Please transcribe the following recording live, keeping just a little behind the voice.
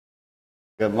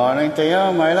Good morning to you,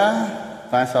 Marla.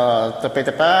 Thanks for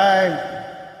tapay-tapay.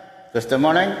 Tuesday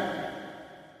morning.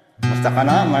 Musta ka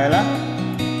na, Marla?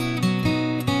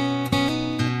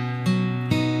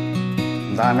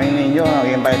 Ang dami ninyo,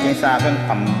 nag-invite sa akin.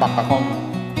 Tambak ako.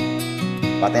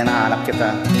 Pati nahanap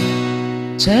kita.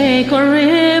 Take a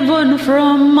ribbon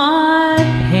from my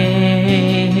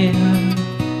hair,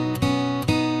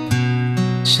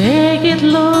 shake it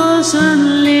loose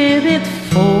and let it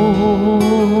fall,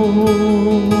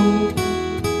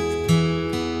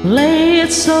 lay it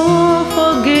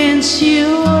soft against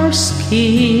your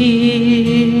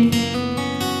skin,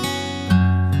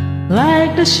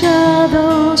 like the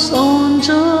shadows on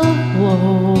the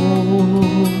wall.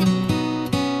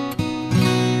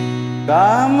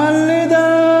 Come and lay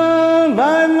down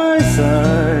by my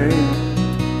side.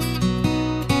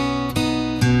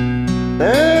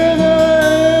 There's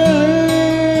early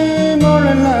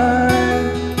morning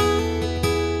light.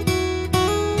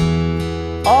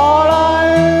 All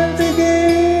I think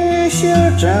is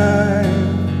your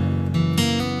time.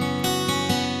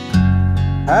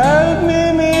 Help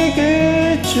me make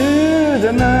it through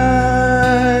the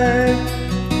night.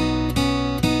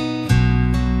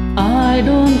 I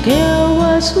don't care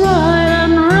what's right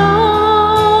and wrong.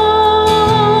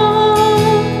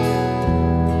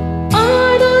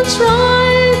 I don't try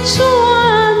to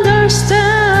understand.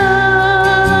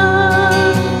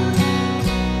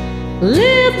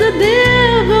 Let the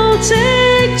devil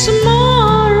take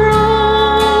tomorrow.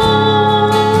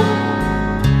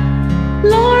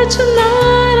 Lord,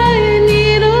 tonight I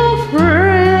need a friend.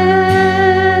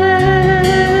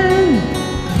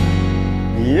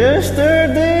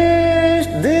 Yesterday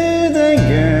did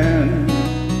again,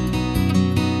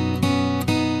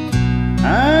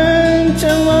 and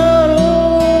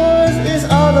tomorrow is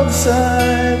out of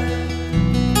sight.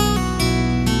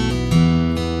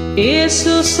 It's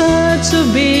so sad to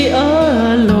be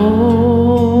alone.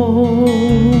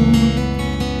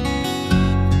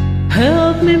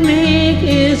 Help me make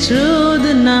it through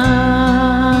the night.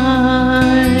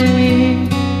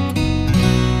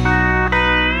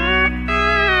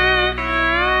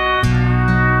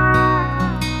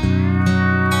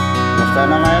 Musta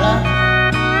na, Marla?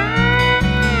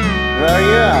 Where are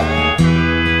you at?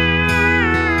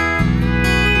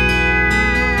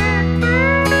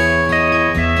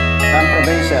 San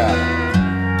Provincia.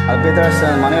 I'll be there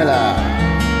in Manila.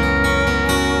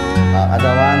 I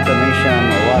don't want to mention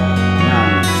what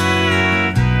names.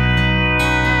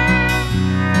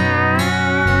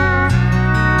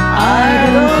 I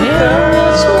don't care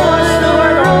what's right or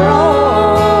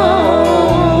wrong.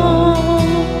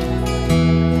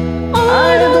 I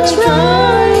don't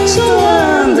try to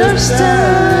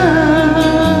understand.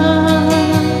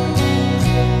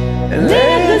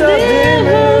 Let the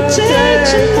devil take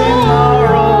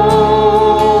tomorrow.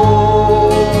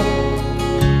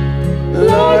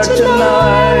 Lord,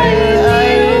 tonight I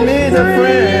need a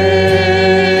friend.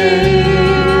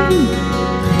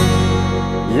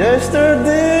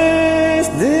 Yesterday's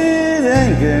did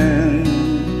again,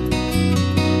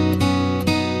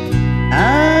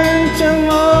 and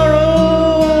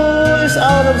tomorrow is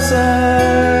out of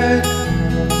sight.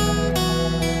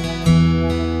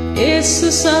 It's so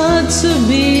sad to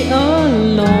be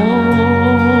alone.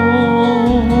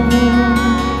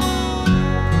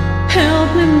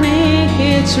 Help me make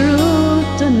it through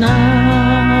the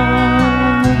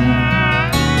night.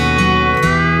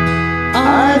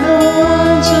 I don't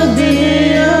want to be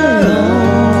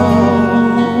alone.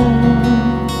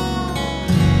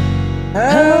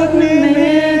 Help me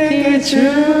make it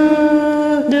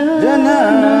through the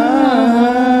night.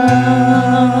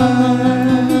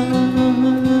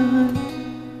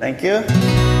 Thank you.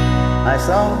 Nice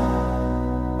song.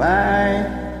 Bye.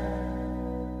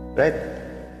 Great.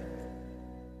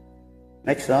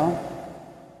 Next song.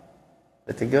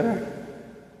 Pretty good.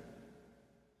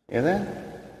 You there?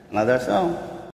 Another song.